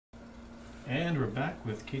And we're back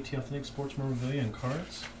with KTAuthentics Sports Memorabilia and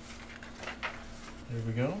Cards. There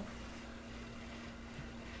we go.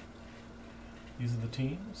 These are the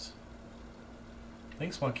teams.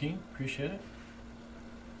 Thanks, Joaquin. Appreciate it.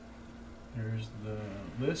 Here's the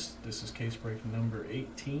list. This is case break number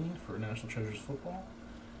 18 for National Treasures football.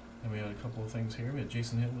 And we had a couple of things here. We had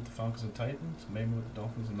Jason Hill with the Falcons and Titans, Mayman with the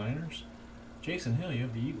Dolphins and Niners. Jason Hill, you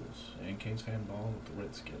have the Eagles, and Canes Fan Ball with the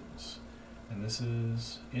Redskins. And this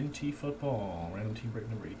is NT Football, random team break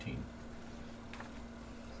number 18.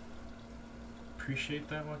 Appreciate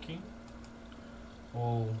that, Joaquin.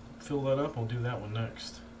 We'll fill that up. We'll do that one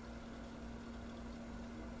next.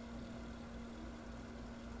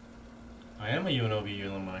 I am a UNLV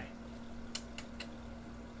alumni.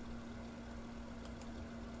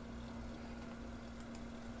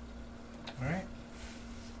 Alright.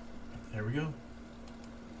 There we go.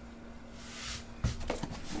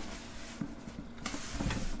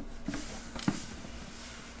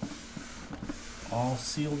 All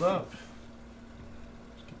sealed up.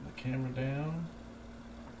 Just getting the camera down.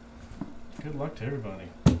 Good luck to everybody.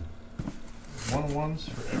 101s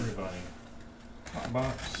for everybody. Hot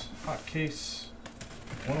box, hot case,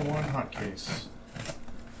 101 hot case.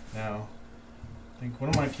 Now, I think one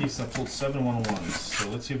of my cases I pulled 7 101s, so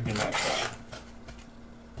let's see if we can match that.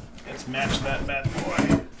 Let's match that bad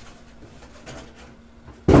boy.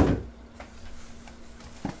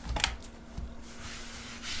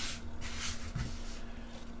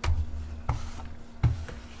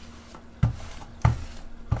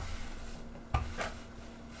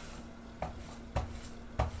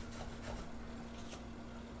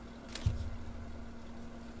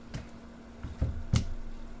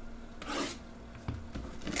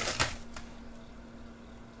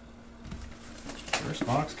 First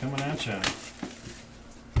box coming at ya.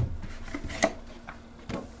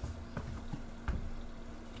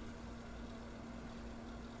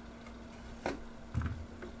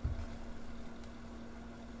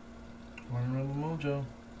 Warner Rebel Mojo.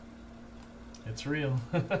 It's real.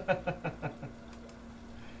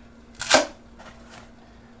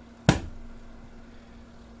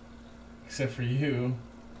 Except for you.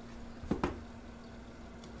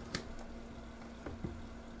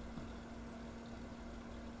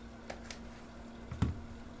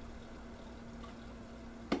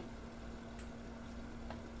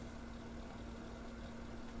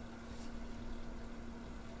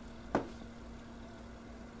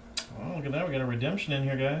 Look at that, we got a redemption in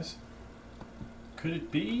here, guys. Could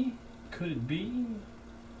it be? Could it be?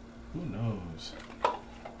 Who knows?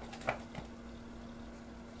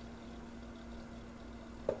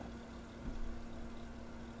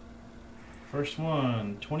 First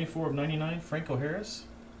one, 24 of 99, Franco Harris.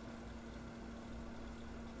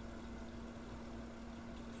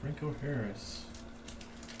 Franco Harris.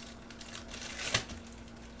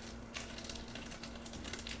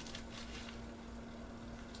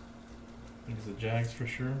 I think it's the Jags for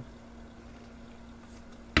sure.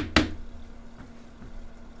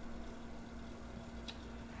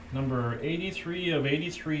 Number 83 of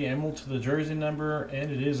 83, emerald to the jersey number,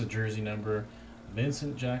 and it is a jersey number.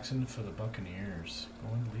 Vincent Jackson for the Buccaneers.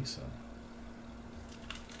 Going to Lisa.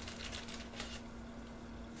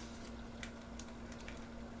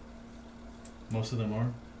 Most of them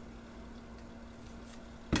are.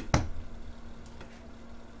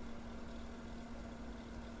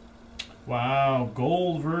 Wow,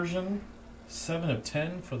 gold version, 7 of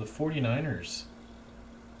 10 for the 49ers.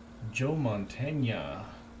 Joe Montana.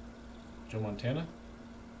 Joe Montana?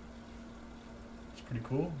 It's pretty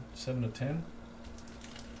cool, 7 of 10.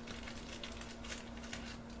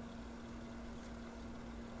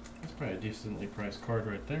 That's probably a decently priced card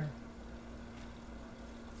right there.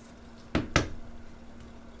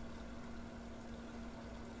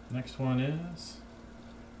 Next one is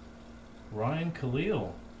Ryan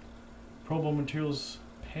Khalil. Pro Bowl Materials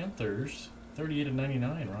Panthers, 38 of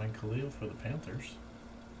 99, Ryan Khalil for the Panthers.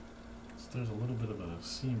 So there's a little bit of a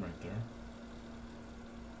seam right there.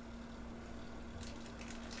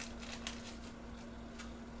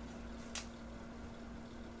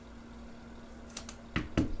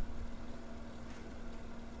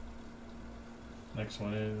 Next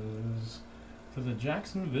one is for the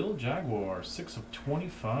Jacksonville Jaguars, 6 of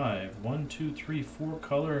 25, 1, 2, 3, 4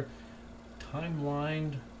 color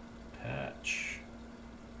timelined patch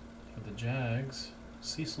for the Jags.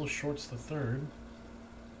 Cecil Shorts the third.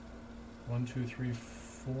 1, 2, 3,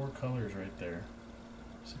 4 colors right there.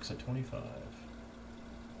 6 of 25.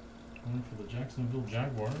 One for the Jacksonville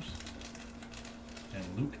Jaguars. And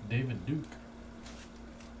Luke David Duke.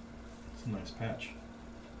 It's a nice patch.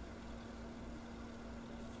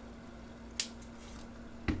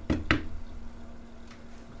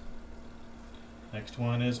 Next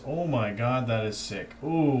one is, oh my god, that is sick.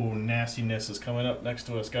 Ooh, nastiness is coming up next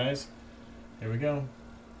to us, guys. Here we go.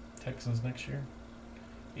 Texans next year.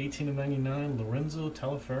 18/99, Lorenzo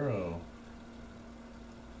Taliaferro.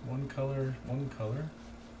 One color.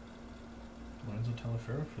 Lorenzo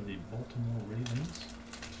Taliaferro for the Baltimore Ravens.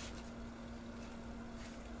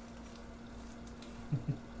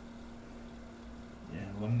 Yeah,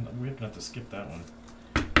 well, we're gonna have to skip that one.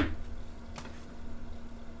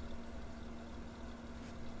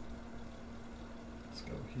 Let's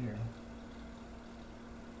go here.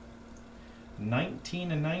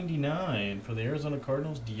 19/99 for the Arizona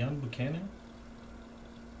Cardinals, Deion Buchanan.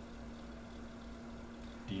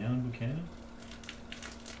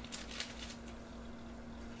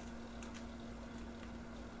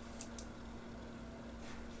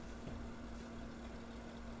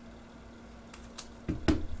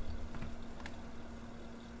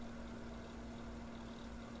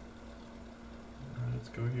 Alright, let's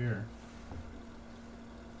go here.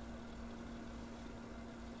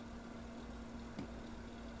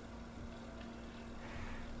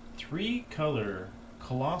 Three color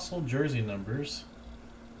colossal jersey numbers.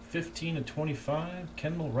 15/25,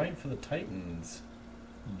 Kendall Wright for the Titans.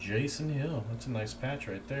 Jason Hill, that's a nice patch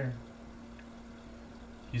right there.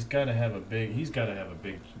 He's got to have a big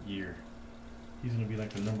year. He's going to be like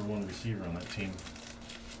the #1 receiver on that team.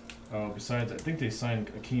 Oh, besides, I think they signed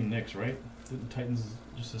Akeem Nicks, right? Didn't the Titans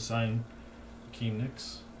just assign Akeem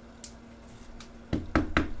Nicks?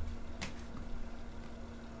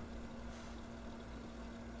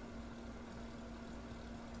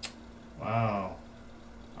 Wow.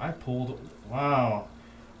 I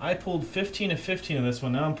pulled 15/15 of this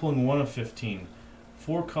one. Now I'm pulling 1/15.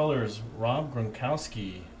 Four colors, Rob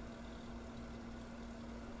Gronkowski.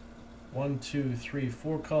 1, 2, 3,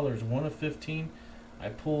 4 colors, 1/15. I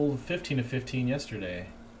pulled 15/15 yesterday.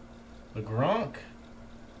 The Gronk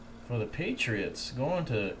for the Patriots going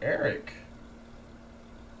to Eric.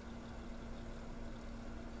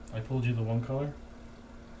 I pulled you the one color?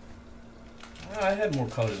 I had more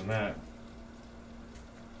colors than that.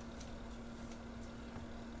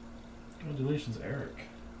 Congratulations, Eric.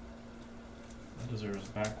 That deserves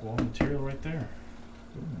back wall material right there.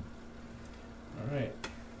 Alright.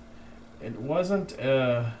 It wasn't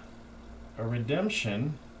a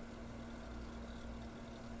redemption.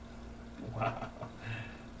 Wow.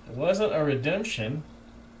 It wasn't a redemption.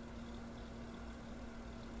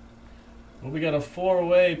 Well, we got a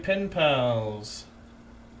 4-way Pen Pals.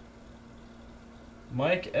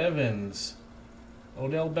 Mike Evans,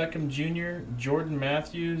 Odell Beckham Jr., Jordan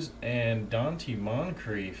Matthews, and Dante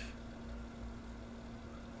Moncrief.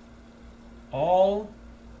 All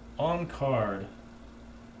on card.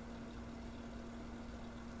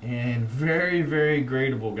 And very, very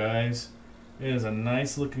gradable, guys. It is a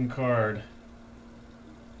nice looking card.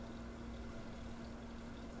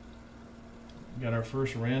 Got our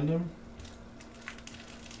first random.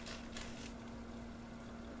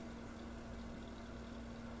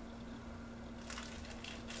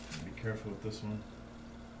 Be careful with this one,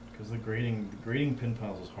 because the grading pin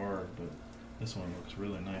piles is hard, but this one looks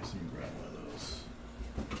really nice. Let me grab one of those.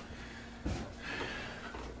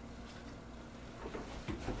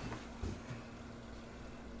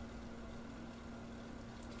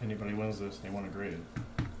 If anybody wins this, they want to grade it.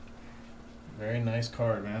 Very nice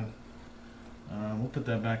card, man. We'll put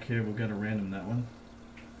that back here. We'll get a random that one.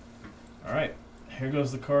 Alright, here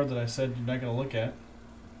goes the card that I said you're not going to look at.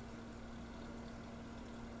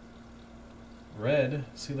 Red.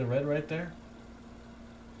 See the red right there?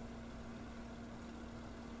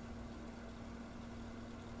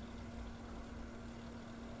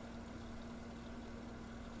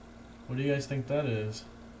 What do you guys think that is?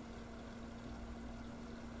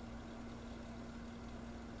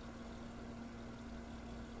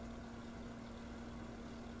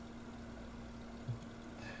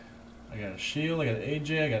 I got a Shield, I got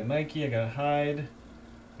AJ, I got Nike, I got Hyde,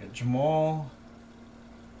 I got Jamal.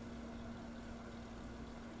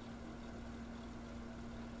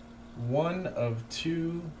 One of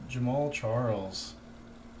two Jamal Charles.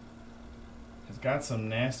 It's got some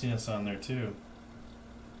nastiness on there too.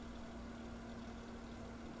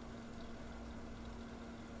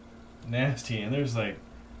 Nasty, and there's like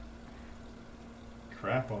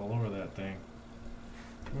crap all over that thing.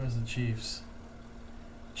 Where's the Chiefs?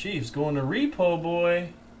 Chiefs going to Repo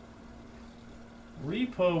Boy.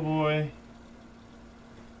 Repo Boy.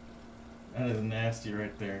 That is nasty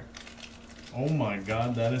right there. Oh my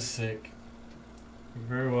God, that is sick. You're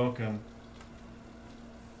very welcome.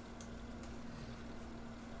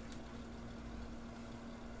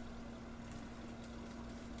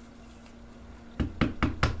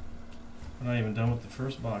 We're not even done with the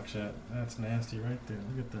first box yet. That's nasty right there.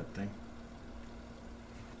 Look at that thing.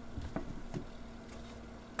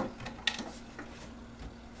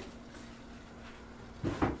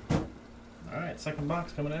 Alright, second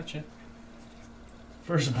box coming at you.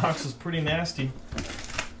 First box is pretty nasty.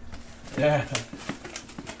 Yeah.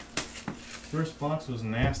 First box was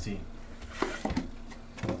nasty.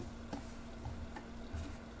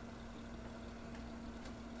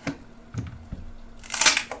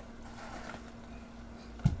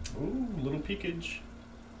 Ooh, little peekage.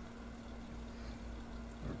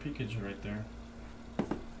 Or peekage right there.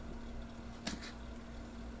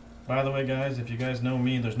 By the way, guys, if you guys know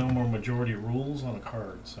me, there's no more majority rules on a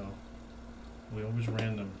card, so we always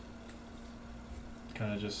random.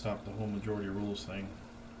 Kind of just stop the whole majority rules thing.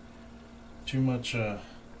 Too much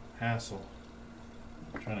hassle.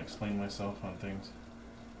 I'm trying to explain myself on things.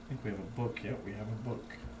 I think we have a book. Yep, we have a book.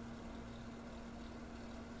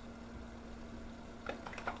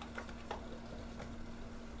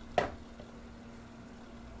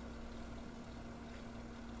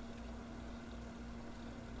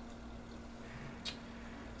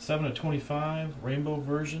 $7/25 rainbow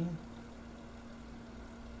version.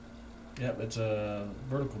 Yep, it's a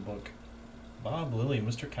vertical book. Bob Lilly,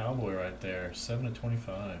 Mr. Cowboy right there.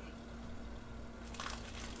 $7/25.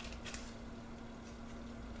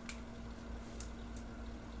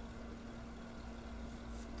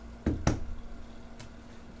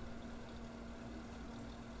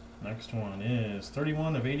 Next one is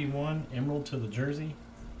 31/81 Emerald to the jersey.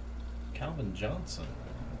 Calvin Johnson.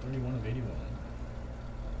 31/81.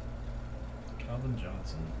 Calvin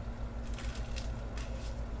Johnson.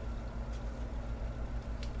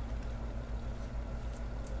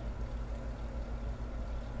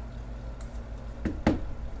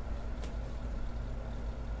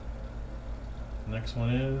 Next one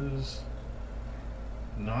is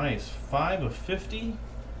nice. 5/50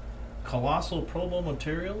 Colossal Pro Bowl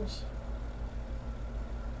materials.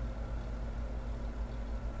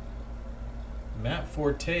 Matt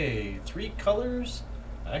Forte, 3 colors.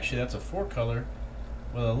 Actually, that's a 4 color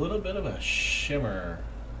with a little bit of a shimmer.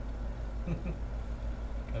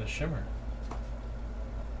 Got a shimmer.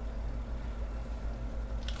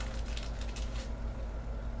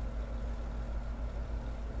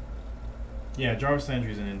 Yeah, Jarvis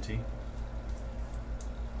Landry's an NT.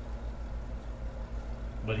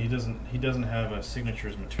 But he doesn't have a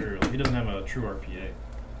signatures material. He doesn't have a true RPA.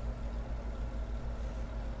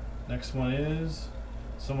 Next one is,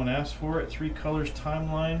 someone asked for it, 3 colors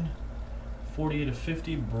timeline,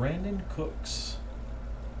 48/50 Brandon Cooks.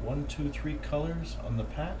 1, 2, 3 colors on the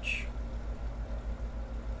patch.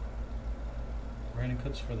 Brandon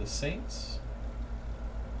Cooks for the Saints.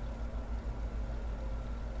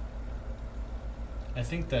 I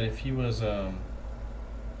think that if he was,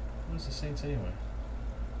 who's the Saints anyway?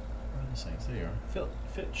 Where are the Saints? There you are.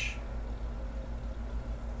 Fitch.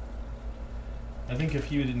 I think if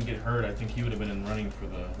he didn't get hurt, I think he would have been in running for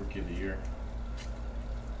the Rookie of the Year.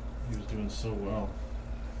 He was doing so well.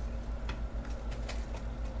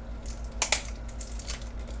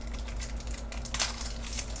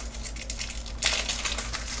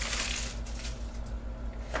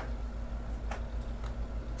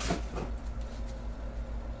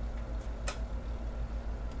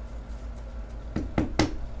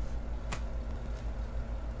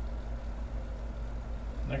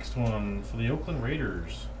 Next one for the Oakland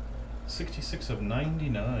Raiders,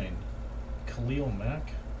 66/99, Khalil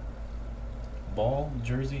Mack, ball,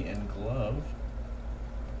 jersey, and glove.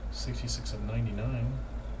 66/99,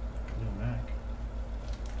 Khalil Mack.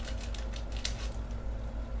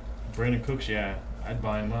 Brandon Cooks, yeah, I'd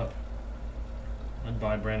buy him up. I'd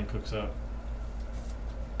buy Brandon Cooks up.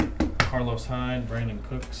 Carlos Hyde, Brandon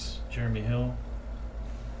Cooks, Jeremy Hill.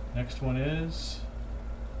 Next one is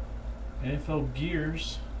NFL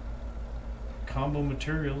Gears combo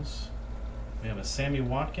materials. We have a Sammy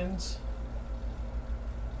Watkins.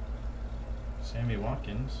 Sammy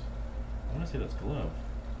Watkins. I want to say that's glove.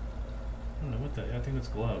 I don't know what that. I think that's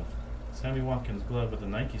glove. Sammy Watkins glove with a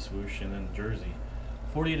Nike swoosh and then jersey.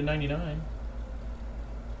 48/99.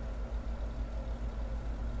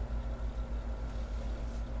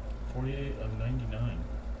 $48/99.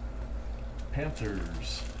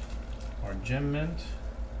 Panthers are gem mint,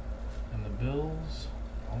 and the Bills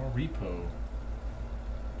are repo.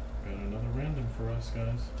 Got another random for us,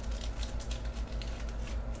 guys.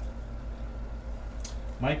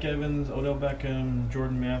 Mike Evans, Odell Beckham,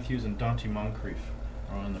 Jordan Matthews, and Dante Moncrief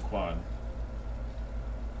are on the quad.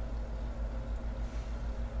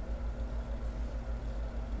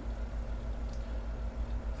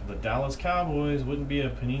 For the Dallas Cowboys, wouldn't be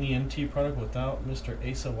a Panini NT product without Mr.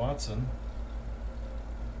 Asa Watson.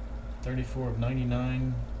 34 of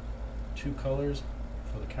 99, 2 colors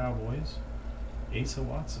for the Cowboys. Asa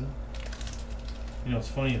Watson. You know, it's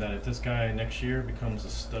funny that if this guy next year becomes a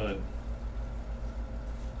stud,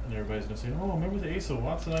 and everybody's gonna say, "Oh, remember the Asa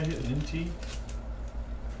Watson I hit an NT?"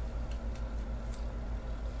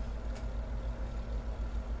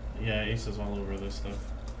 Yeah, Asa's all over this stuff.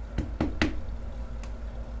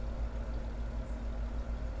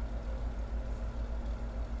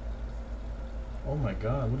 Oh my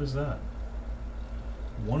God, what is that?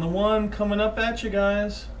 101 coming up at you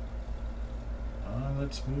guys.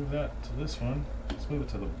 Let's move that to this one. Let's move it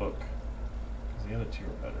to the book, because the other two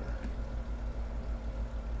are better.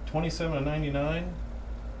 27 of 99.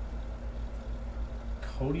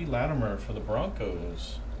 Cody Latimer for the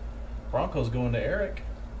Broncos. Broncos going to Eric.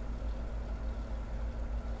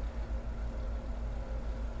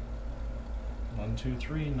 One, two,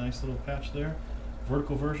 three. Nice little patch there.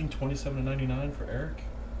 Vertical version, 27 of 99 for Eric.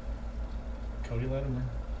 Cody Latimer.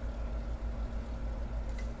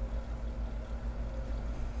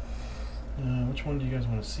 Which one do you guys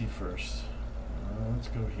want to see first? Let's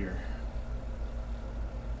go here.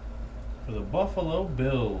 For the Buffalo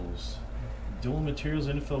Bills, dual materials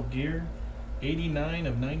NFL gear, 89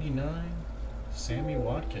 of 99, Sammy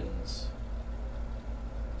Watkins.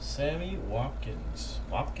 Sammy Watkins.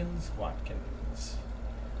 Watkins.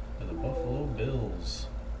 For the Buffalo Bills.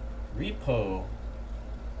 Repo.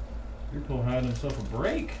 Repo had himself a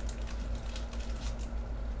break.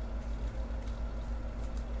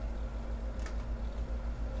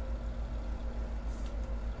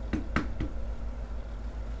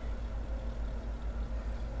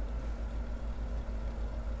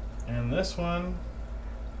 And this one,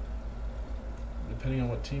 depending on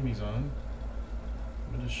what team he's on,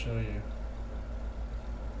 let me just show you.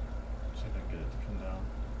 See if I can get it to come down.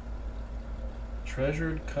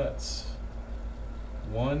 Treasured Cuts,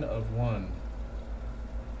 1 of 1.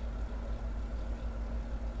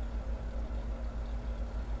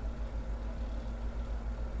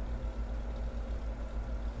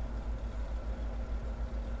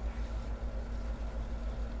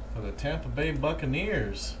 For the Tampa Bay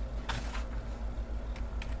Buccaneers.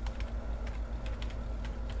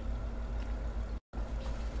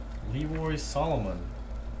 Leroy Solomon.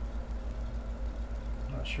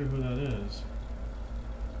 Not sure who that is.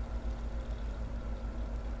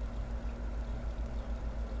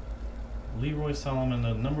 Leroy Solomon,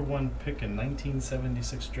 the #1 pick in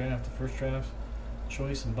 1976 draft, the first draft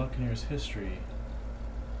choice in Buccaneers history.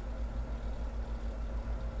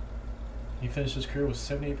 He finished his career with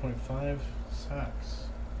 78.5 sacks.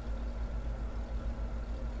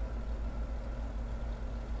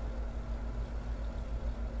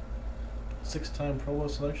 Six-time Pro Bowl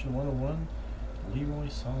selection, 101. Leroy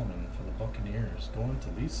Solomon for the Buccaneers. Going to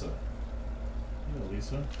Lisa. Hello,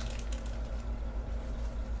 Lisa.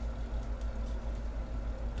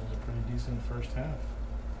 That was a pretty decent first half.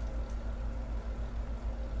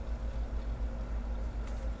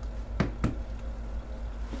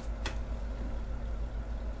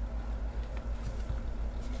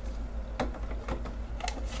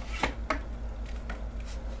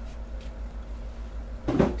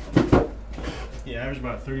 He averaged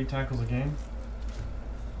about 30 tackles a game.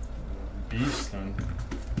 Beast then.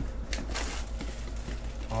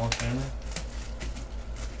 Hall of Famer.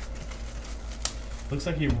 Looks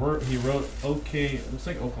like he wrote OK. Looks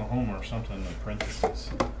like Oklahoma or something in parentheses.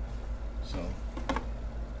 So.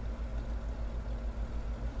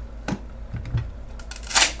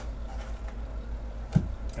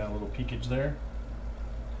 Got a little peekage there.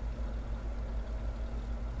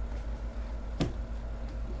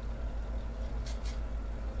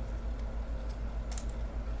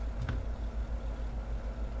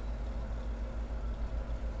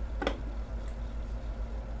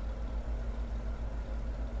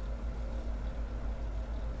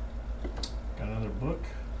 Book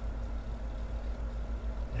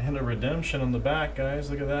and a redemption on the back,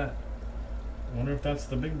 guys. Look at that. Wonder if that's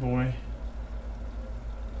the big boy.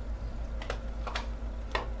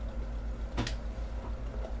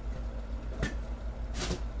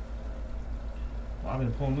 Well, I've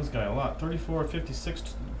been pulling this guy a lot.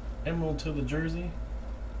 34/56 emerald to the jersey.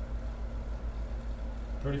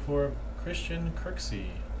 34 Christian Kirksey.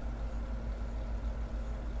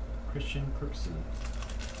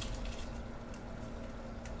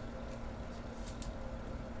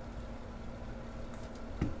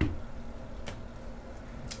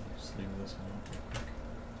 This one up real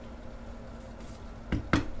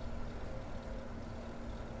quick.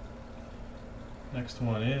 Next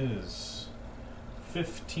one is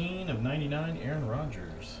 15 of 99, Aaron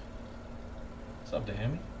Rodgers. What's up,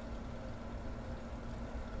 Dahami?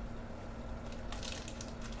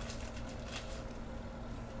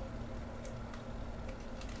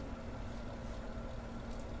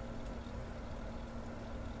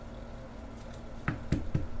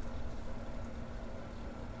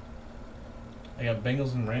 I got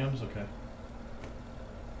Bengals and Rams. Okay.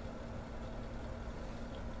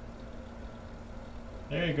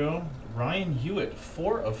 There you go. Ryan Hewitt,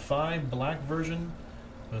 4 of 5 black version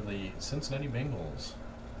of the Cincinnati Bengals.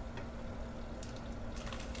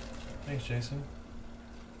 Thanks, Jason.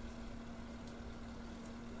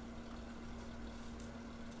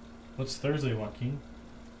 What's Thursday, Joaquin?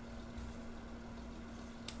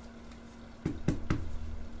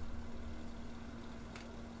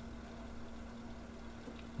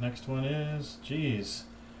 Next one is, geez,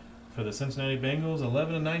 for the Cincinnati Bengals,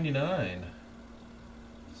 11/99.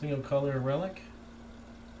 Single color relic,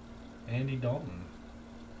 Andy Dalton.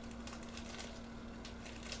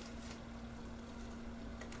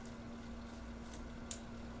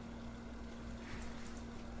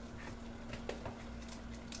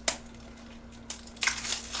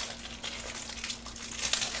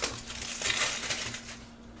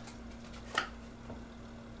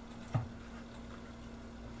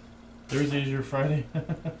 Thursday is your Friday.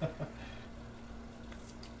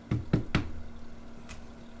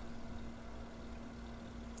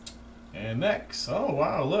 And next, oh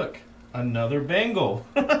wow, look, another Bengal.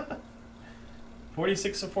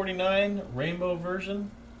 46 of 49, rainbow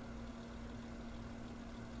version.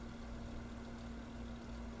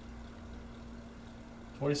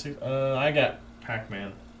 I got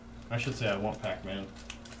Pac-Man. I should say I want Pac-Man.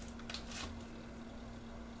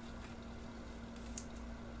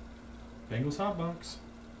 Bengals hot box.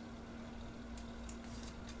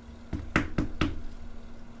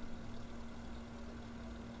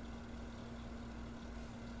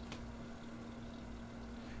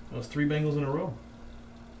 Those 3 Bengals in a row.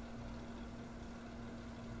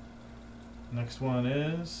 Next one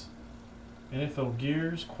is NFL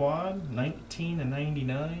Gears Quad,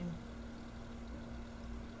 19/99.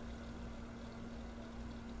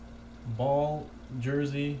 Ball,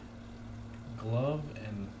 jersey, glove,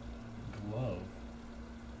 and glove.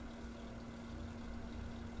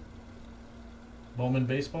 Bowman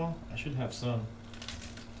baseball. I should have some.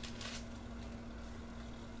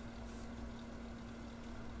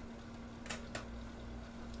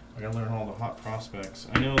 I gotta learn all the hot prospects.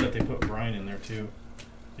 I know that they put Bryant in there too.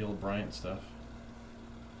 The old Bryant stuff.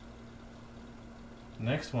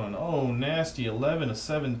 Next one. Oh, nasty. 11 of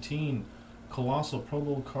 17. Colossal Pro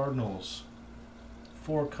Bowl Cardinals.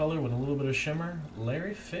 4 color with a little bit of shimmer.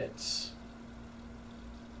 Larry Fitz.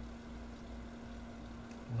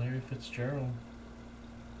 Larry Fitzgerald.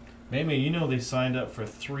 Maybe you know they signed up for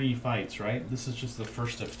 3 fights, right? This is just the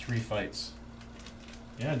first of 3 fights.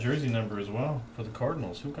 Yeah, jersey number as well for the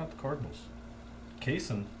Cardinals. Who got the Cardinals?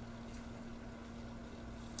 Kaysen.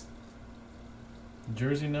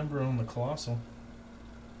 Jersey number on the Colossal.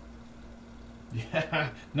 Yeah,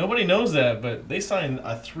 nobody knows that, but they signed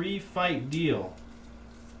a 3-fight deal.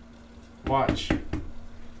 Watch.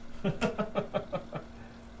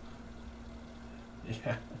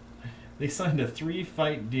 Yeah, they signed a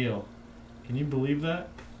 3-fight deal. Can you believe that?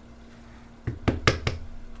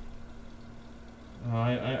 Oh,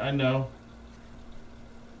 I know.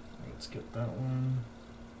 Let's get that one.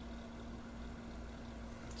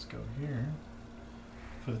 Let's go here.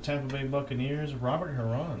 For the Tampa Bay Buccaneers, Robert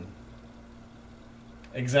Huron.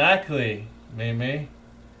 Exactly, May.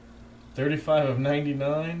 35 of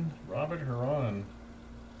 99, Robert Huron.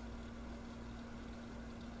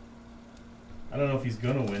 I don't know if he's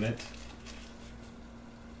gonna win it.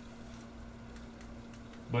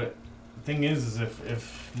 But the thing is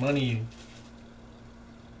if money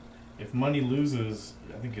loses,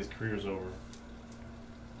 I think his career's over.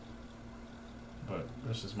 But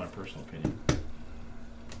that's just my personal opinion.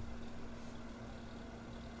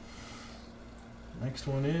 Next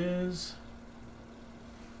one is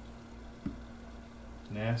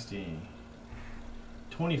nasty.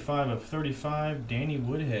 25 of 35, Danny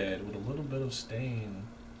Woodhead with a little bit of stain.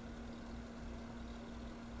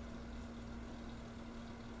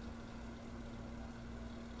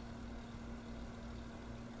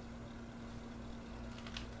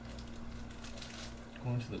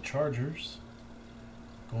 Going to the Chargers.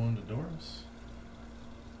 Going to Doris.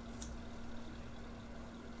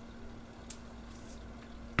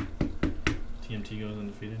 TMT goes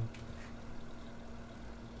undefeated.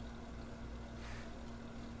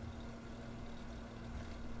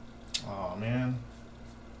 Oh man.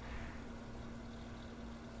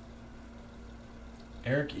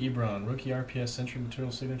 Eric Ebron, rookie RPS Century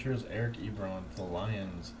Material Signatures. Eric Ebron for the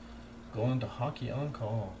Lions. Going to Hockey on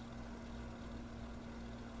Call.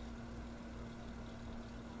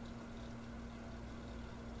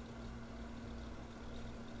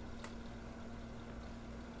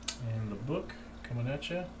 And the book coming at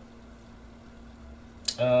you.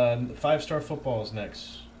 5-star football is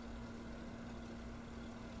next.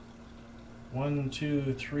 1,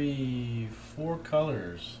 2, 3, 4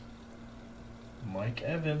 colors. Mike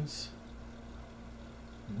Evans.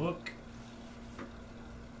 Book.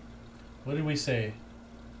 What did we say?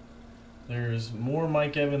 There's more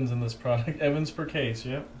Mike Evans in this product. Evans per case,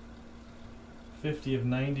 yep. 50 of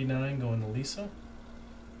 99 going to Lisa.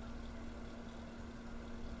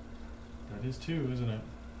 That is 2, isn't it?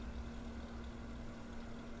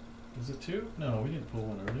 Is it 2? No, we didn't pull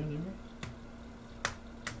one earlier, did we?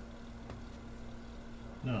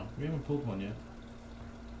 No, we haven't pulled one yet.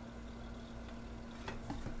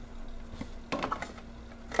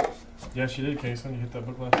 Yes, you did, Kason. You hit that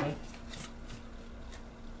book last night?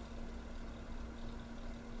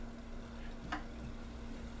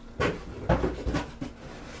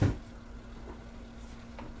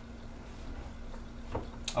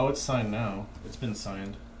 Oh, it's signed now. It's been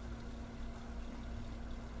signed.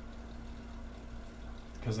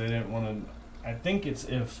 Because they didn't want to... I think it's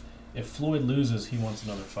if Floyd loses, he wants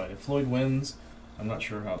another fight. If Floyd wins, I'm not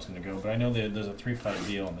sure how it's going to go. But I know that there's a 3-fight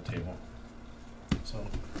deal on the table. So,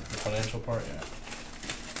 the financial part,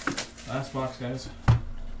 yeah. Last box, guys.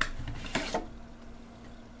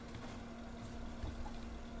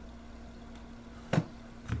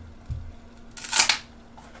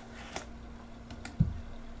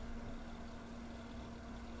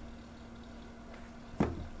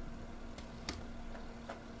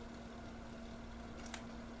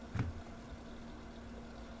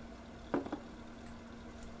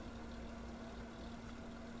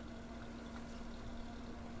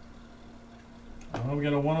 Oh, we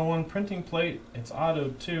got a 101 printing plate. It's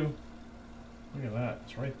autoed too. Look at that.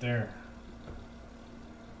 It's right there.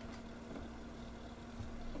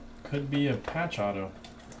 Could be a patch auto.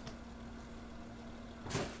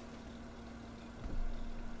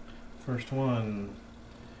 First one.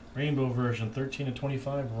 Rainbow version 13 of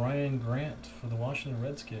 25. Ryan Grant for the Washington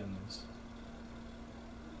Redskins.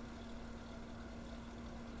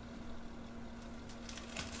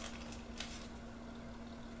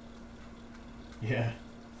 Yeah,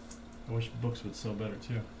 I wish books would sell better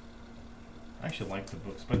too. I actually like the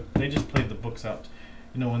books, but they just played the books out.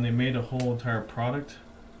 You know, when they made a whole entire product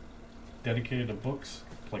dedicated to books,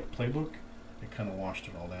 like Playbook, it kind of washed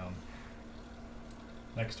it all down.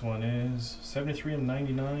 Next one is 73 of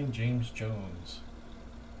 99, James Jones.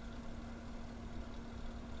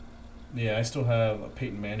 Yeah, I still have a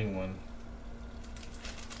Peyton Manning one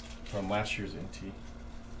from last year's NT.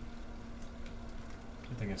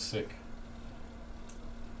 I think it's sick.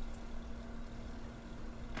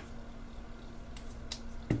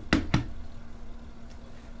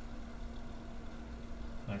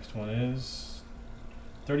 Next one is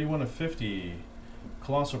 31 of 50.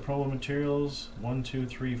 Colossal Promo Materials, 1, 2,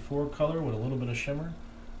 3, 4 color with a little bit of shimmer.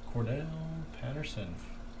 Cordell Patterson.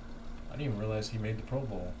 I didn't even realize he made the Pro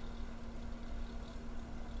Bowl.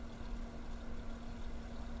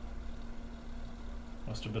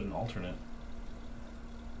 Must have been an alternate.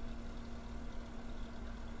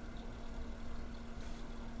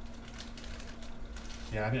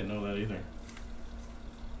 Yeah, I didn't know that either.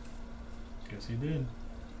 Guess he did.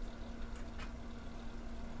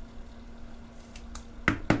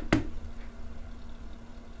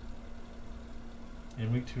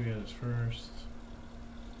 In week 2, he had his first.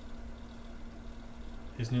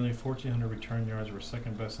 His nearly 1,400 return yards were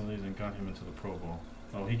second best in the league and got him into the Pro Bowl.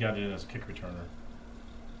 Oh, he got in as a kick returner.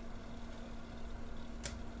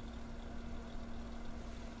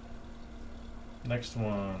 Next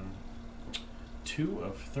one. 2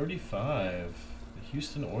 of 35. The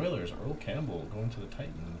Houston Oilers. Earl Campbell going to the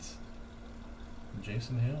Titans.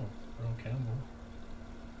 Jason Hill. Earl Campbell.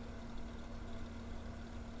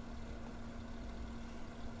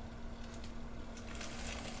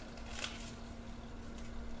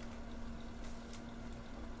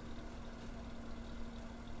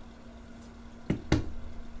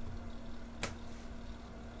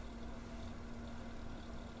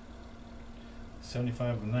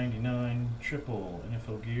 $75 of 99, triple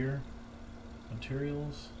NFL gear,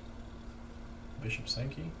 materials, Bishop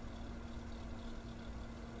Sankey.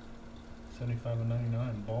 75 of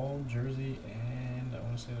 99, ball, jersey, and I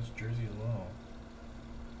want to say that's jersey as well.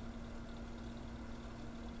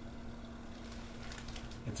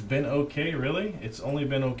 It's been okay, really? It's only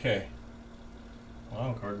been okay.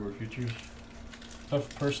 Wow, Cardboard Futures.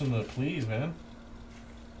 Tough person to please, man.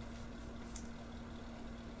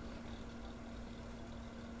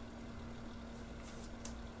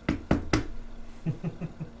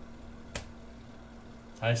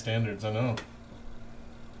 High standards, I know.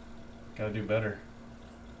 Gotta do better.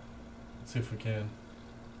 Let's see if we can.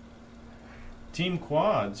 Team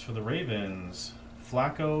quads for the Ravens.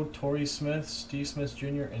 Flacco, Torrey Smith, Steve Smith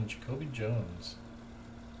Jr., and Jacoby Jones.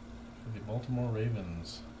 For the Baltimore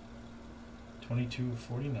Ravens.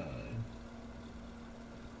 22/49.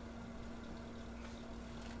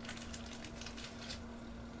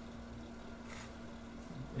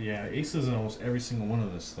 Yeah, Ace is in almost every single one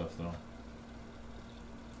of this stuff, though.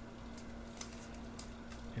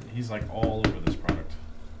 He's like all over this product.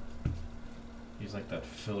 He's like that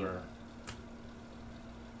filler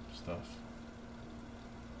stuff.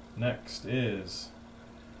 Next is,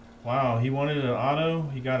 wow, he wanted an auto.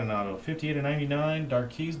 He got an auto. 58/99.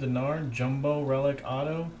 Darqueze Dennard, Jumbo Relic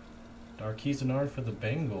Auto. Darqueze Dennard for the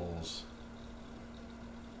Bengals.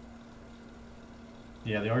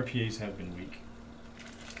 Yeah, the RPAs have been weak.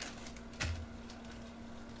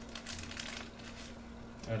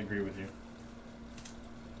 I'd agree with you.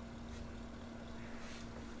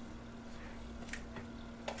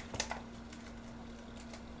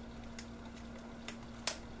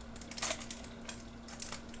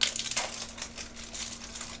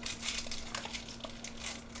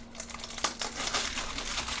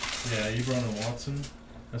 Yeah, Ebron and Watson.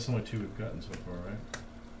 That's the only two we've gotten so far, right?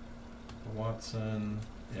 The Watson,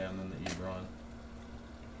 yeah, and then the Ebron.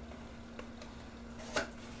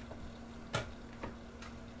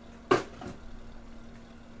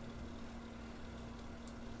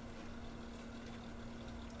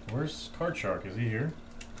 Where's Card Shark? Is he here?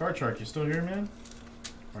 Card Shark, you still here, man?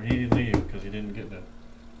 Or he leave because he didn't get to.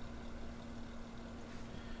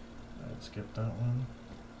 Alright, skip that one.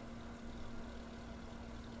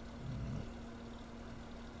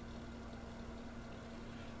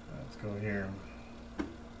 Let's go here.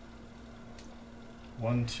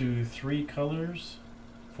 1, 2, 3 colors.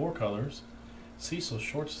 4 colors. Cecil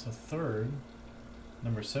Shorts the third.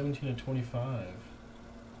 Number 17/25.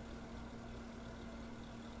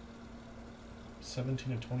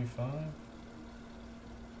 17/25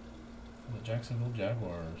 for the Jacksonville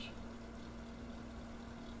Jaguars.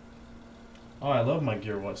 Oh, I love my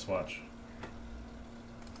Gear What swatch.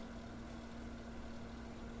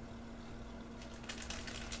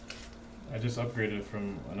 I just upgraded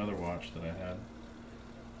from another watch that I had.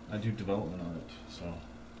 I do development on it, so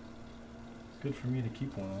it's good for me to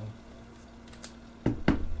keep one on.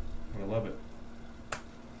 But I love it.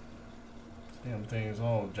 This damn thing is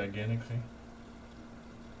all gigantic, see?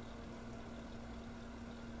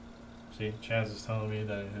 Chaz is telling me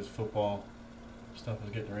that his football stuff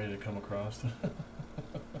is getting ready to come across.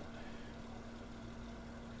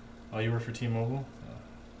 Oh, you work for T-Mobile?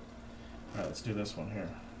 Alright, let's do this one here.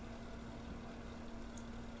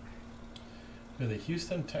 For the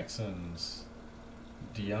Houston Texans,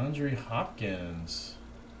 DeAndre Hopkins.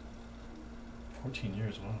 14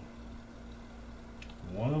 years, wow.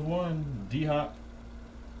 1 of 1, D-Hop.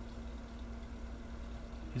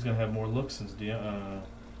 He's going to have more looks since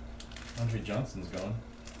Andre Johnson's gone.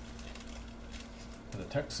 For the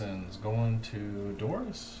Texans, going to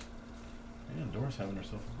Doris. Man, Doris having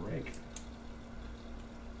herself a break.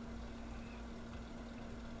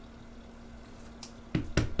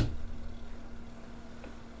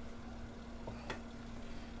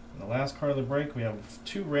 And the last card of the break, we have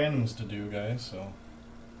 2 randoms to do, guys. So,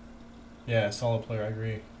 yeah, solid player, I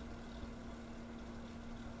agree.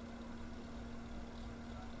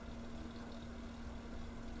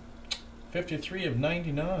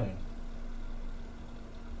 /99.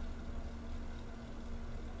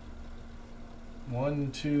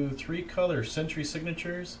 1, 2, 3 color Century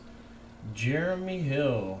Signatures. Jeremy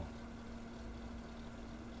Hill.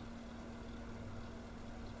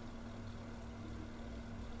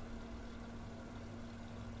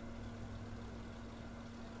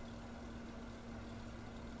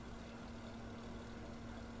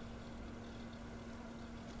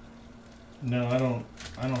 No, I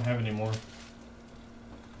don't have any more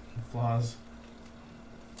flaws.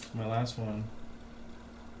 My last one.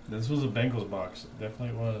 This was a Bengals box. It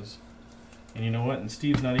definitely was. And you know what? And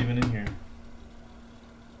Steve's not even in here.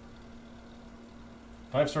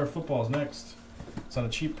 5-Star Football is next. It's on a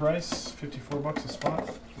cheap price, $54 a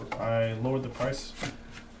spot. I lowered the price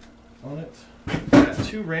on it. Got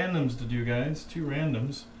 2 randoms to do, guys. 2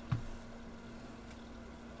 randoms.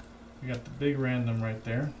 We got the big random right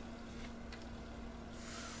there.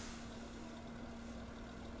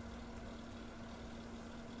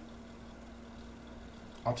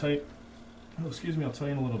 I'll tell you, oh, excuse me, I'll tell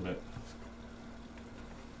you in a little bit.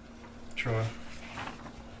 Troy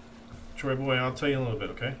boy, I'll tell you in a little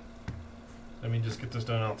bit, okay? Let me just get this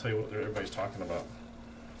done and I'll tell you what everybody's talking about.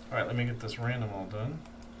 Alright, let me get this random all done.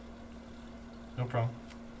 No problem.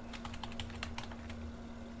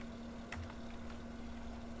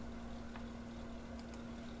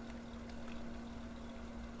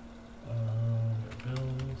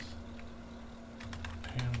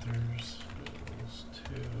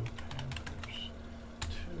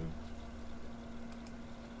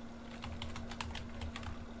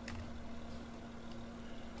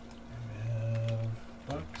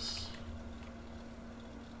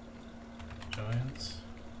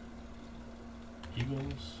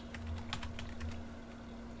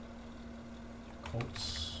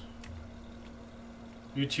 Colts.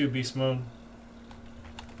 YouTube beast mode.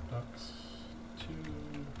 Bucks. 2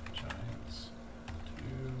 Giants.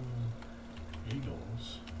 2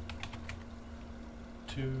 Eagles.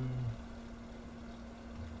 2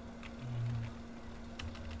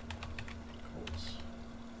 Colts.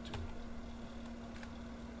 2.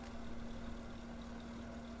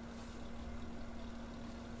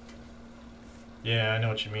 Yeah, I know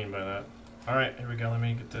what you mean by that. Alright, here we go. Let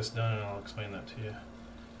me get this done and I'll explain that to you.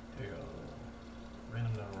 Here you go.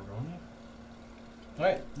 Random number only.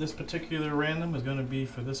 Alright, this particular random is going to be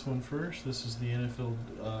for this one first. This is the NFL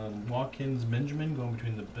Watkins Benjamin going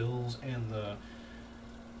between the Bills and the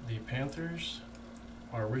Panthers.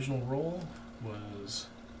 Our original roll was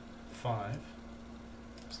 5.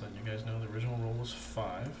 So letting you guys know the original roll was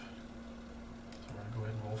 5. So we're going to go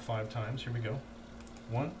ahead and roll 5 times. Here we go.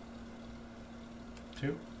 1,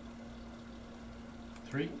 2,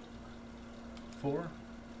 3, 4,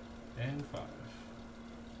 and 5.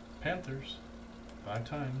 Panthers. 5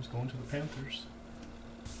 times going to the Panthers.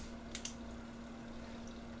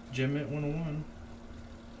 Gem at 101.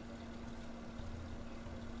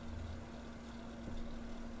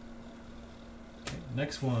 Okay,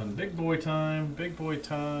 next one. Big boy time. Big boy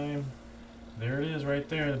time. There it is right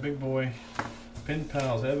there. The big boy. Pin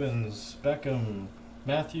pals. Evans, Beckham,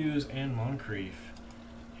 Matthews, and Moncrief.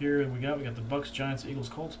 Here we got the Bucks, Giants, Eagles,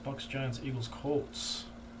 Colts. Bucks, Giants, Eagles, Colts.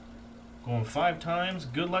 Going 5 times.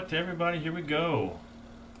 Good luck to everybody. Here we go.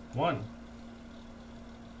 1,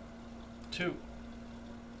 2,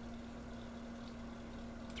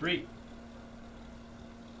 3,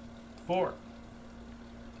 4.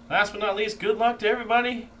 Last but not least, good luck to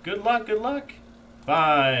everybody. Good luck, good luck.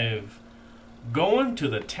 5. Going to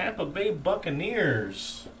the Tampa Bay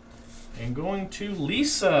Buccaneers. And going to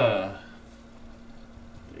Lisa.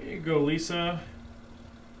 There you go, Lisa.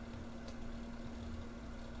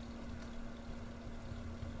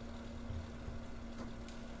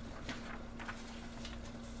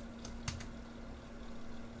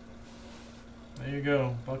 There you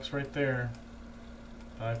go, Bucks right there.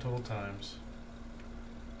 5 total times.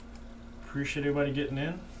 Appreciate everybody getting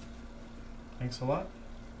in. Thanks a lot.